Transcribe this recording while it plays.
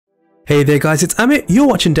Hey there guys, it's Amit, you're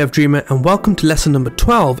watching DevDreamer and welcome to lesson number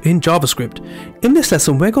 12 in JavaScript. In this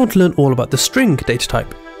lesson we're going to learn all about the string data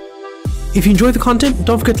type. If you enjoy the content,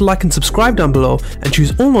 don't forget to like and subscribe down below and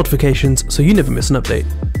choose all notifications so you never miss an update.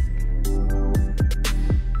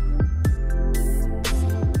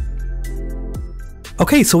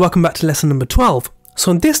 Okay, so welcome back to lesson number 12.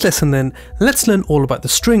 So in this lesson then, let's learn all about the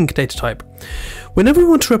string data type. Whenever we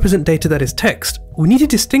want to represent data that is text, we need to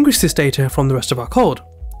distinguish this data from the rest of our code.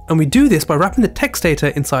 And we do this by wrapping the text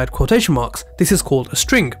data inside quotation marks. This is called a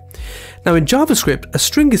string. Now in JavaScript, a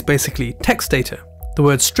string is basically text data. The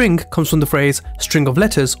word string comes from the phrase string of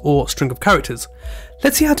letters or string of characters.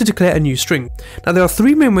 Let's see how to declare a new string. Now there are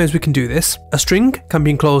three main ways we can do this. A string can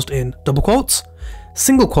be enclosed in double quotes,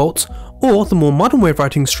 single quotes, or the more modern way of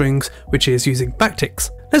writing strings, which is using backticks.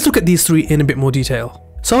 Let's look at these three in a bit more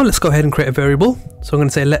detail. So let's go ahead and create a variable. So I'm going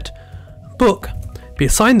to say let book be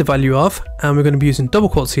assigned the value of, and we're going to be using double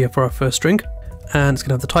quotes here for our first string, and it's going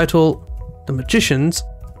to have the title, the magician's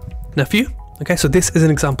nephew. Okay, so this is an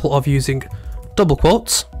example of using double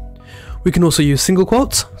quotes. We can also use single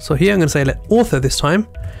quotes. So here I'm going to say let author this time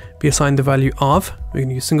be assigned the value of, we're going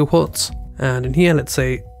to use single quotes, and in here let's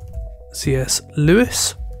say C.S.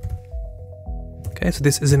 Lewis. Okay, so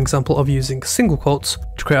this is an example of using single quotes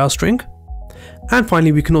to create our string. And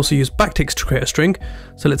finally we can also use backticks to create a string.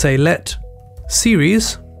 So let's say let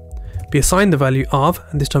series be assigned the value of,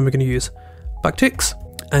 and this time we're going to use backticks,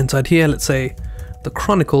 and inside here let's say the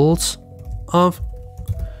Chronicles of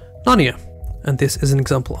Narnia, and this is an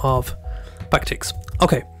example of backticks.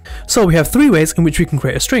 Okay, so we have three ways in which we can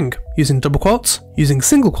create a string: using double quotes, using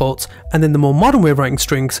single quotes, and then the more modern way of writing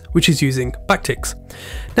strings, which is using backticks.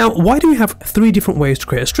 Now why do we have three different ways to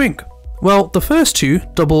create a string? Well, the first two,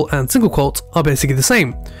 double and single quotes, are basically the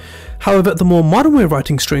same. However, the more modern way of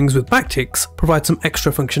writing strings with backticks provides some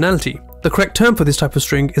extra functionality. The correct term for this type of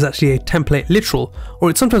string is actually a template literal, or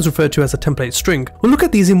it's sometimes referred to as a template string. We'll look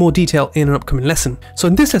at these in more detail in an upcoming lesson. So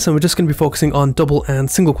in this lesson, we're just going to be focusing on double and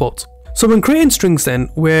single quotes. So when creating strings then,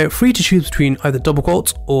 we're free to choose between either double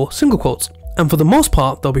quotes or single quotes, and for the most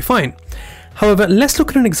part, they'll be fine. However, let's look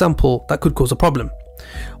at an example that could cause a problem.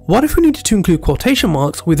 What if we needed to include quotation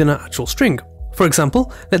marks within our actual string? For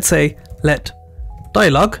example, let's say let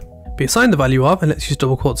dialogue be assigned the value of, and let's use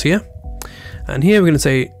double quotes here, and here we're going to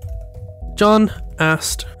say John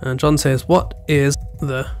asked, and John says what is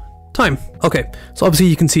the time. Okay, so obviously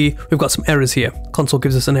you can see we've got some errors here. Console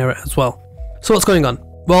gives us an error as well. So what's going on?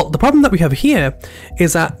 Well, the problem that we have here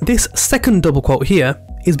is that this second double quote here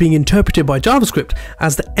is being interpreted by JavaScript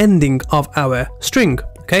as the ending of our string.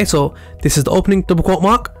 Okay, so this is the opening double quote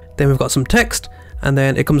mark, then we've got some text, and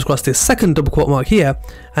then it comes across this second double quote mark here,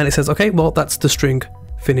 and it says, okay, well that's the string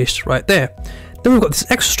finished right there. Then we've got this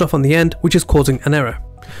extra stuff on the end which is causing an error.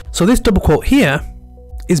 So this double quote here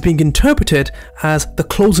is being interpreted as the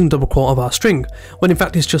closing double quote of our string, when in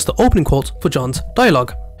fact it's just the opening quote for John's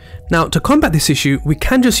dialogue. Now to combat this issue, we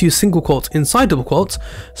can just use single quotes inside double quotes,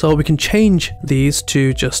 so we can change these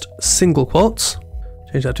to just single quotes,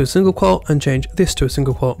 change that to a single quote, and change this to a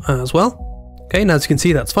single quote as well. Okay, now as you can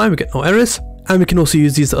see that's fine, we get no errors. And we can also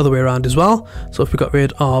use these the other way around as well. So if we got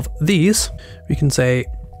rid of these, we can say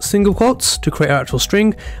single quotes to create our actual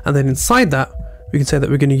string, and then inside that we can say that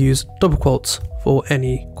we're going to use double quotes for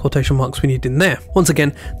any quotation marks we need in there. Once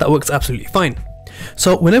again, that works absolutely fine.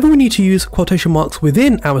 So whenever we need to use quotation marks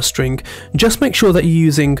within our string, just make sure that you're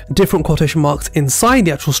using different quotation marks inside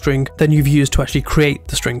the actual string than you've used to actually create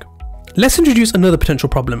the string. Let's introduce another potential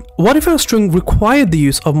problem. What if our string required the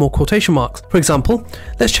use of more quotation marks? For example,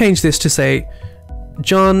 let's change this to say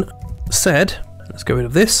John said, let's get rid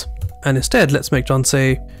of this, and instead let's make John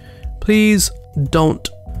say please don't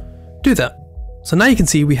do that. So now you can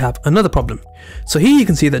see we have another problem. So here you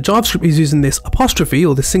can see that JavaScript is using this apostrophe,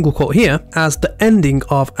 or this single quote here, as the ending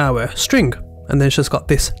of our string, and then it's just got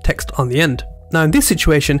this text on the end. Now in this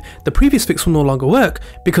situation, the previous fix will no longer work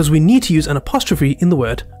because we need to use an apostrophe in the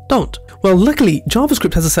word don't. Well, luckily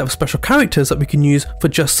JavaScript has a set of special characters that we can use for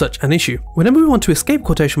just such an issue. Whenever we want to escape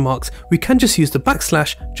quotation marks, we can just use the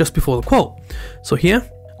backslash just before the quote. So here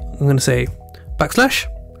I'm going to say backslash,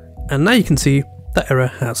 and now you can see that error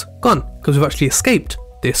has gone because we've actually escaped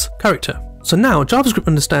this character. So now JavaScript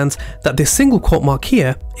understands that this single quote mark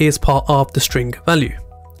here is part of the string value.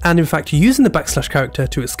 And in fact, using the backslash character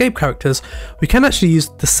to escape characters, we can actually use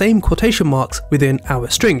the same quotation marks within our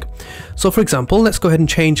string. So for example, let's go ahead and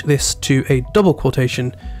change this to a double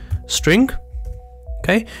quotation string.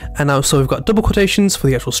 Okay, and now so we've got double quotations for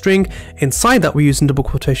the actual string. Inside that we're using double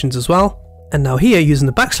quotations as well. And now here, using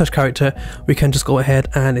the backslash character, we can just go ahead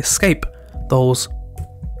and escape those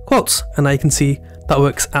quotes. And now you can see that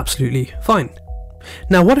works absolutely fine.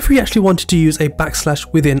 Now what if we actually wanted to use a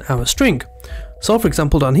backslash within our string? So for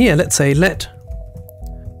example down here, let's say let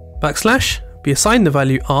backslash be assigned the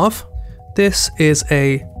value of, this is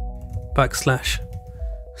a backslash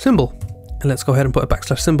symbol. And let's go ahead and put a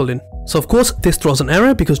backslash symbol in. So of course this throws an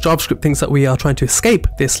error because JavaScript thinks that we are trying to escape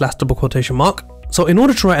this last double quotation mark. So in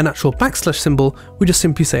order to write an actual backslash symbol, we just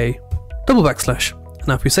simply say double backslash.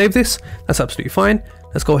 Now if we save this, that's absolutely fine.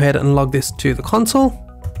 Let's go ahead and log this to the console.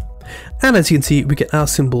 And as you can see, we get our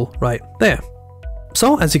symbol right there.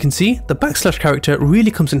 So as you can see, the backslash character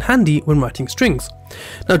really comes in handy when writing strings.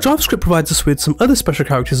 Now JavaScript provides us with some other special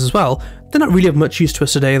characters as well. They're not really of much use to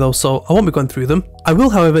us today though, so I won't be going through them. I will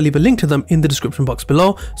however leave a link to them in the description box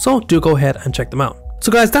below, so do go ahead and check them out.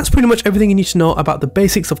 So guys, that's pretty much everything you need to know about the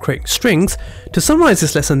basics of creating strings. To summarize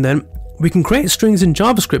this lesson then, we can create strings in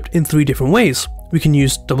JavaScript in 3 different ways. We can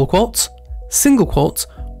use double quotes, single quotes,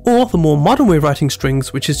 or the more modern way of writing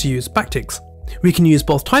strings, which is to use backticks. We can use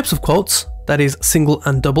both types of quotes, that is single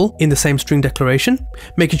and double, in the same string declaration,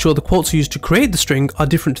 making sure the quotes used to create the string are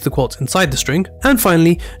different to the quotes inside the string. And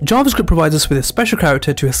finally, JavaScript provides us with a special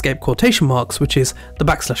character to escape quotation marks, which is the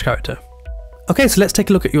backslash character. Okay, so let's take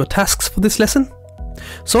a look at your tasks for this lesson.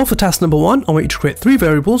 So for task number 1, I want you to create 3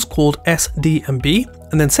 variables called s, d, and b,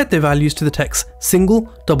 and then set their values to the text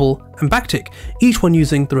single, double, and backtick, each one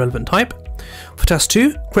using the relevant type. For task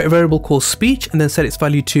 2, create a variable called speech and then set its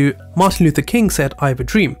value to Martin Luther King said, "I have a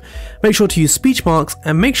dream." Make sure to use speech marks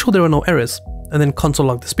and make sure there are no errors, and then console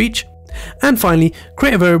log the speech. And finally,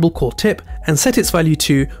 create a variable called tip and set its value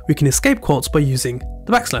to we can escape quotes by using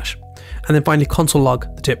the backslash. And then finally console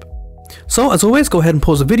log the tip. So as always, go ahead and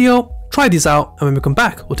pause the video, try these out, and when we come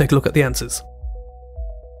back, we'll take a look at the answers.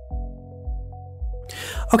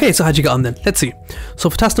 Okay, so how'd you get on then? Let's see. So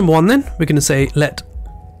for task number 1 then, we're going to say let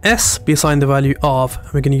s be assigned the value of,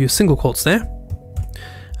 and we're going to use single quotes there,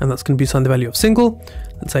 and that's going to be assigned the value of single.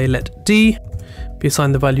 Let's say let d be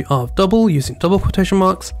assigned the value of double using double quotation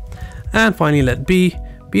marks, and finally let b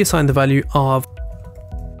be assigned the value of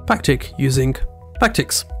backtick using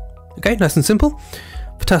backticks. Okay, nice and simple.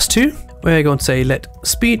 For task 2, we're going to say let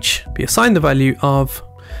speech be assigned the value of,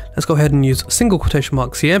 let's go ahead and use single quotation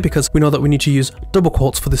marks here because we know that we need to use double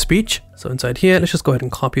quotes for the speech. So inside here, let's just go ahead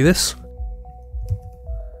and copy this.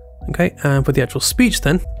 Okay, and for the actual speech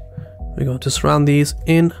then, we're going to surround these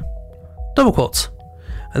in double quotes.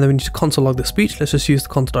 And then we need to console log the speech. Let's just use the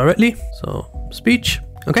console directly. So speech,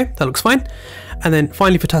 okay, that looks fine. And then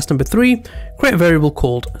finally for task number 3, create a variable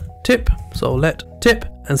called tip. So let tip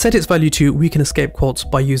and set its value to we can escape quotes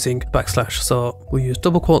by using backslash. So we'll use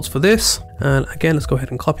double quotes for this. And again, let's go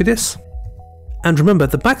ahead and copy this. And remember,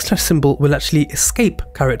 the backslash symbol will actually escape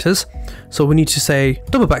characters. So we need to say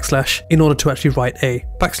double backslash in order to actually write a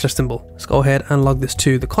backslash symbol. Let's go ahead and log this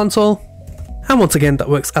to the console. And once again, that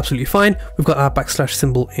works absolutely fine. We've got our backslash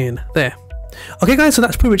symbol in there. Okay guys, so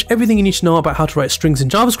that's pretty much everything you need to know about how to write strings in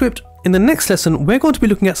JavaScript. In the next lesson, we're going to be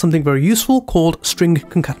looking at something very useful called string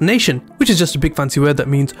concatenation, which is just a big fancy word that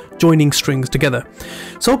means joining strings together.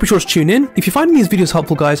 So be sure to tune in. If you're finding these videos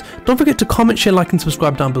helpful guys, don't forget to comment, share, like and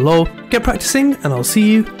subscribe down below. Get practicing and I'll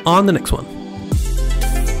see you on the next one.